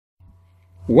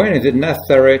When is it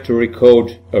necessary to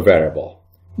recode a variable?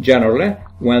 Generally,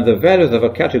 when the values of a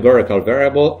categorical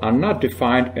variable are not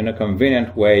defined in a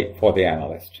convenient way for the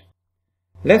analyst.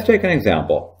 Let's take an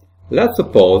example. Let's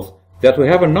suppose that we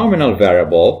have a nominal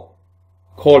variable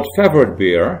called favorite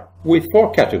beer with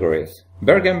 4 categories: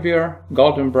 Bergen beer,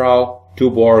 Goldenbrau,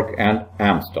 Tuborg, and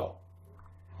Amstel.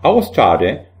 Our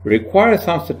study requires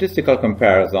some statistical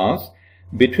comparisons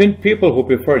between people who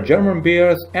prefer German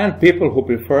beers and people who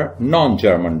prefer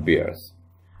non-German beers.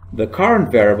 The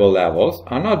current variable levels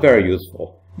are not very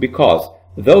useful because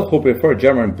those who prefer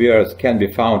German beers can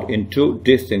be found in 2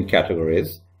 distinct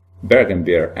categories, Bergen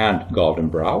beer and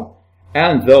Goldenbrau,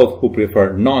 and those who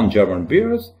prefer non-German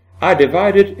beers are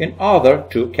divided in other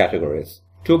 2 categories,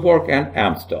 Tuborg and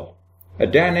Amstel, a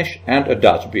Danish and a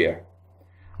Dutch beer.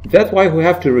 That's why we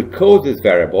have to recode this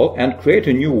variable and create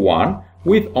a new one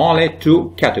with only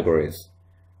 2 categories.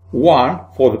 One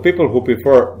for the people who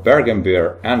prefer Bergen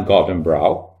beer and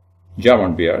Goldenbrau,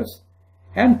 German beers,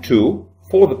 and 2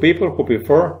 for the people who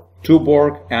prefer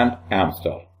Tuborg and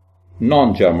Amstel,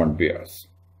 non-German beers.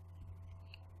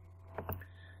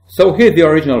 So here's the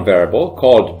original variable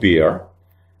called beer.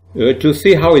 To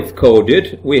see how it's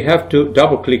coded, we have to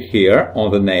double-click here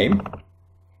on the name,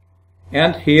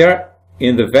 and here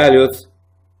in the values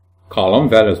column,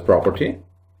 values property.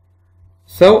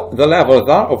 So the levels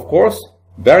are, of course,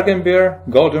 Bergen beer,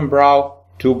 Goldenbrau,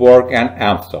 Tuborg, and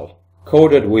Amstel,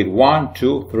 coded with 1,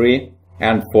 2, 3,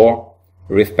 and 4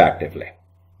 respectively.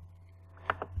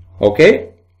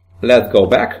 Okay, let's go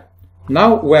back.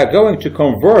 Now we're going to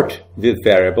convert this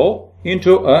variable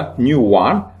into a new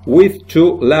one with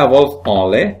 2 levels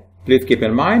only. Please keep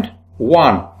in mind,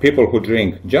 1 people who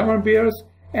drink German beers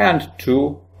and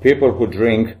 2 people who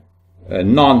drink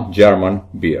non-German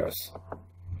beers.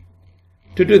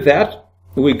 To do that,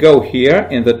 we go here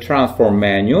in the transform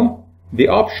menu, the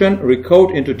option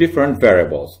recode into different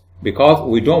variables, because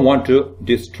we don't want to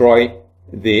destroy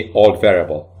the old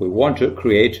variable. We want to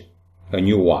create a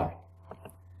new one.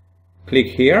 Click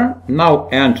here. Now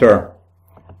enter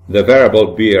the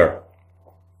variable beer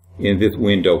in this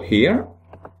window here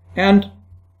and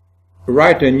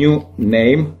write a new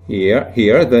name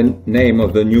here, the name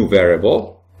of the new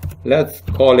variable. Let's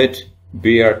call it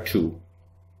beer2.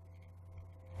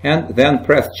 And then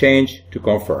press change to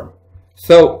confirm.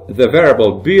 So the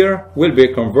variable beer will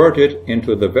be converted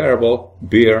into the variable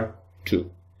beer2.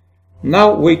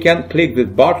 Now we can click this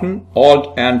button,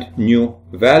 old and new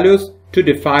values, to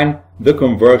define the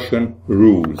conversion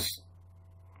rules.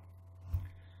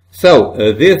 So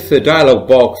this dialog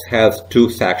box has 2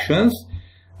 sections.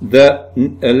 The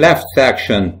left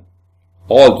section,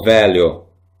 old value,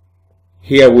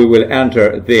 here we will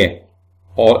enter the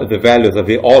values of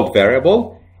the old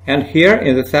variable, and here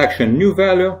in the section new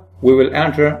value we will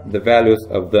enter the values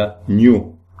of the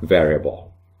new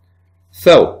variable.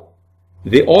 So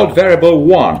the old variable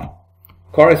 1,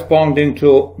 corresponding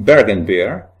to Bergen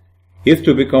beer, is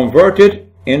to be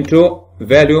converted into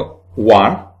value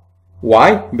 1.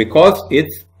 Why? Because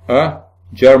it's a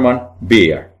German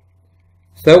beer.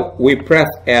 So we press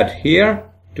add here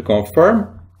to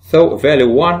confirm. So value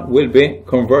 1 will be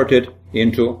converted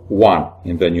into 1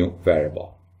 in the new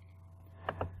variable.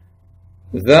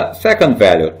 The second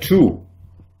value, 2,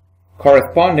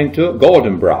 corresponding to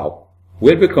Goldenbrau,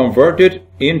 will be converted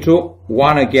into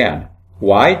 1 again.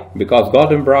 Why? Because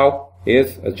Goldenbrau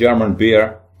is a German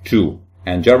beer too,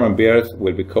 and German beers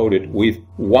will be coded with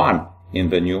 1 in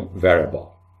the new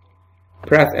variable.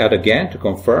 Press add again to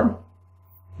confirm.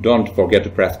 Don't forget to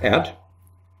press add.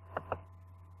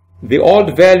 The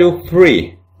old value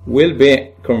 3 will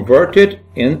be converted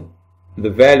in the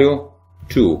value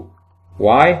 2.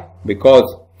 Why? Because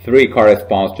 3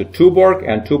 corresponds to Tuborg,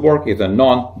 and Tuborg is a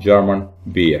non-German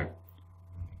beer.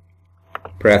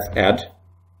 Press add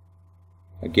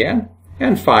again.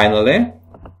 And finally,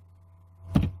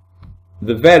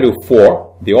 the value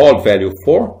 4, the old value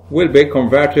 4, will be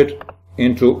converted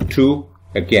into 2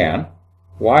 again.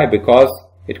 Why? Because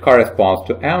it corresponds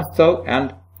to Amstel,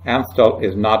 and Amstel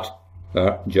is not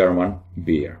a German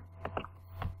beer.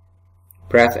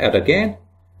 Press add again.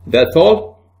 That's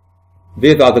all.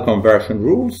 These are the conversion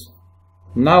rules.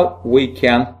 Now we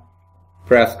can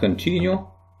press continue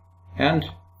and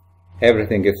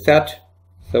everything is set,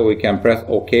 so we can press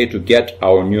OK to get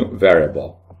our new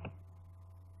variable.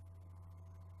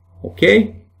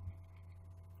 OK,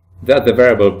 that's the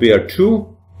variable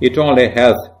beer2. It only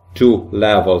has 2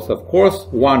 levels, of course,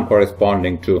 1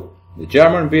 corresponding to the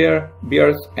German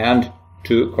beers and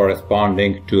 2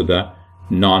 corresponding to the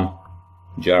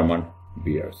non-German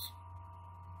beers.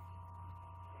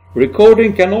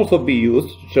 Recoding can also be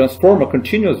used to transform a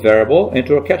continuous variable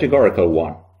into a categorical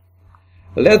one.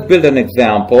 Let's build an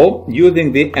example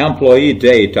using the employee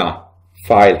data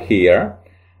file here.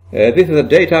 This is a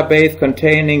database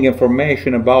containing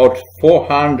information about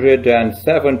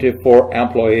 474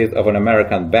 employees of an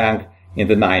American bank in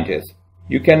the 90s.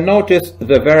 You can notice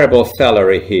the variable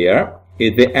salary here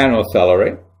is the annual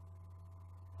salary.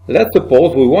 Let's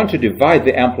suppose we want to divide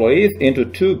the employees into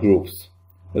two groups,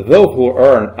 those who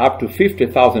earn up to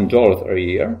 $50,000 a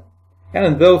year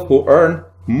and those who earn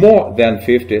more than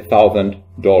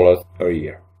 $50,000 a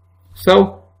year.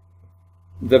 So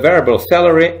the variable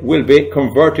salary will be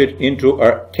converted into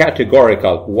a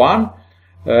categorical one.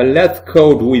 Let's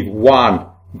code with 1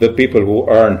 the people who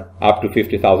earn up to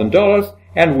 $50,000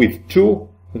 and with 2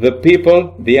 the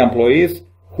people, the employees,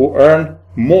 who earn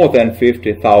more than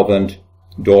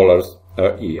 $50,000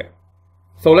 a year.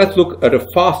 So let's look at a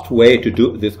fast way to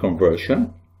do this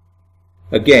conversion.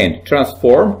 Again,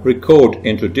 transform, recode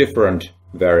into different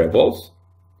variables.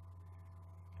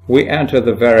 We enter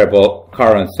the variable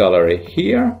current salary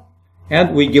here,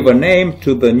 and we give a name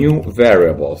to the new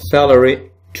variable,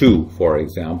 salary 2, for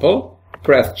example.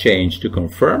 Press change to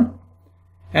confirm,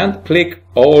 and click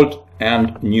old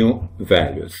and new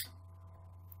values.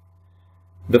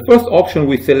 The first option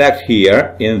we select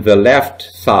here in the left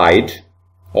side,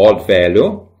 old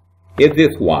value, is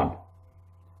this one.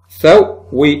 So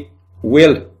we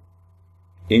will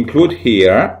include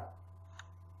here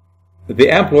the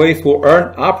employees who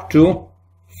earn up to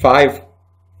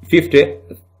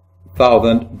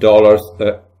 $50,000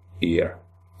 a year.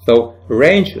 So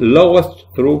range lowest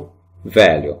through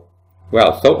value.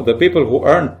 Well, so the people who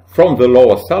earn from the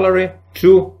lowest salary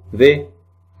to the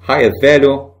highest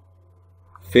value,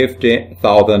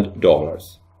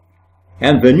 $50,000.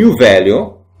 And the new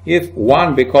value is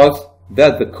 1 because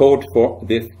that's the code for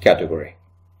this category.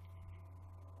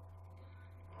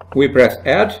 We press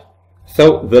add.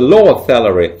 So the lowest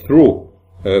salary through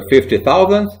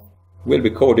 50,000 will be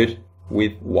coded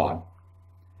with 1.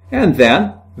 And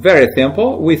then, very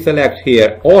simple, we select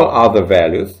here all other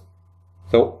values.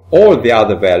 So all the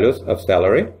other values of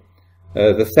salary.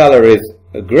 The salaries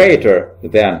greater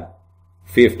than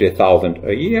 50,000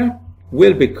 a year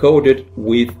will be coded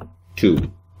with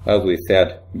 2, as we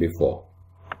said before.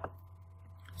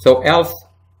 So else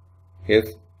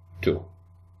is 2.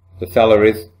 The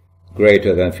salaries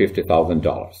greater than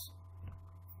 $50,000.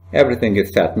 Everything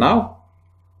is set now.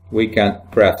 We can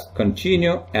press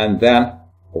continue and then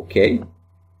OK.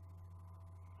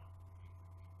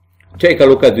 Take a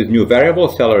look at this new variable,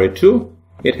 salary 2.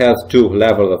 It has 2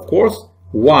 levels, of course.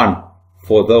 1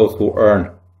 for those who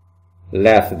earn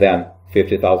less than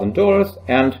 $50,000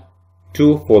 and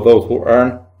 2 for those who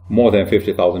earn more than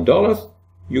 $50,000.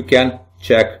 You can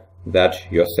check that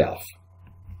yourself.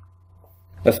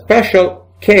 A special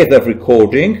case of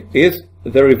recoding is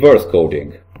the reverse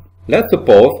coding. Let's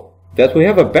suppose that we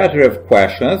have a battery of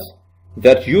questions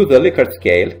that use the Likert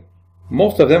scale,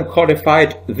 most of them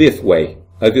codified this way,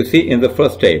 as you see in the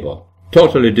first table.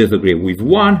 Totally disagree with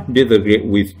 1, disagree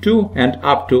with 2, and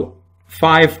up to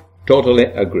 5 totally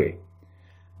agree.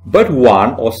 But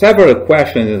one or several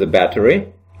questions in the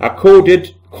battery are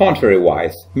coded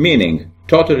contrary-wise, meaning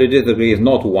totally disagree is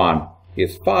not 1,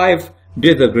 is 5,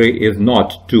 disagree is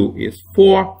not 2, is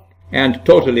 4, and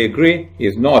totally agree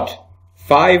is not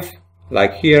 5,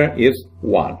 like here, is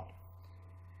 1.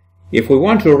 If we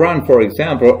want to run, for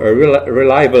example, a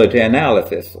reliability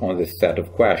analysis on this set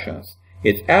of questions,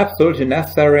 it's absolutely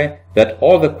necessary that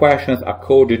all the questions are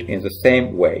coded in the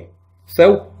same way.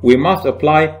 So we must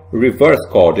apply reverse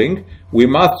coding. We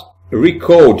must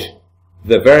recode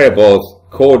the variables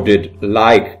coded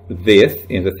like this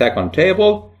in the second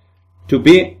table to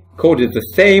be coded the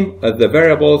same as the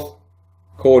variables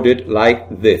coded like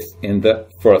this in the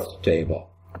first table.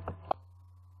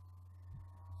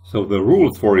 So the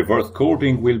rules for reverse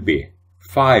coding will be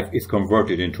 5 is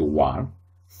converted into 1,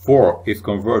 4 is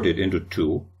converted into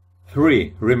 2,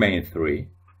 3 remains 3,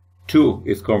 2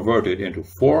 is converted into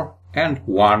 4, and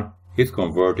 1 is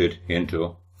converted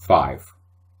into 5.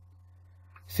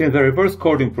 Since the reverse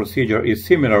coding procedure is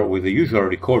similar with the usual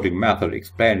recoding method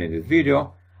explained in this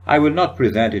video, I will not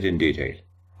present it in detail.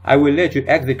 I will let you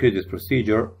execute this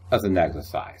procedure as an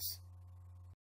exercise.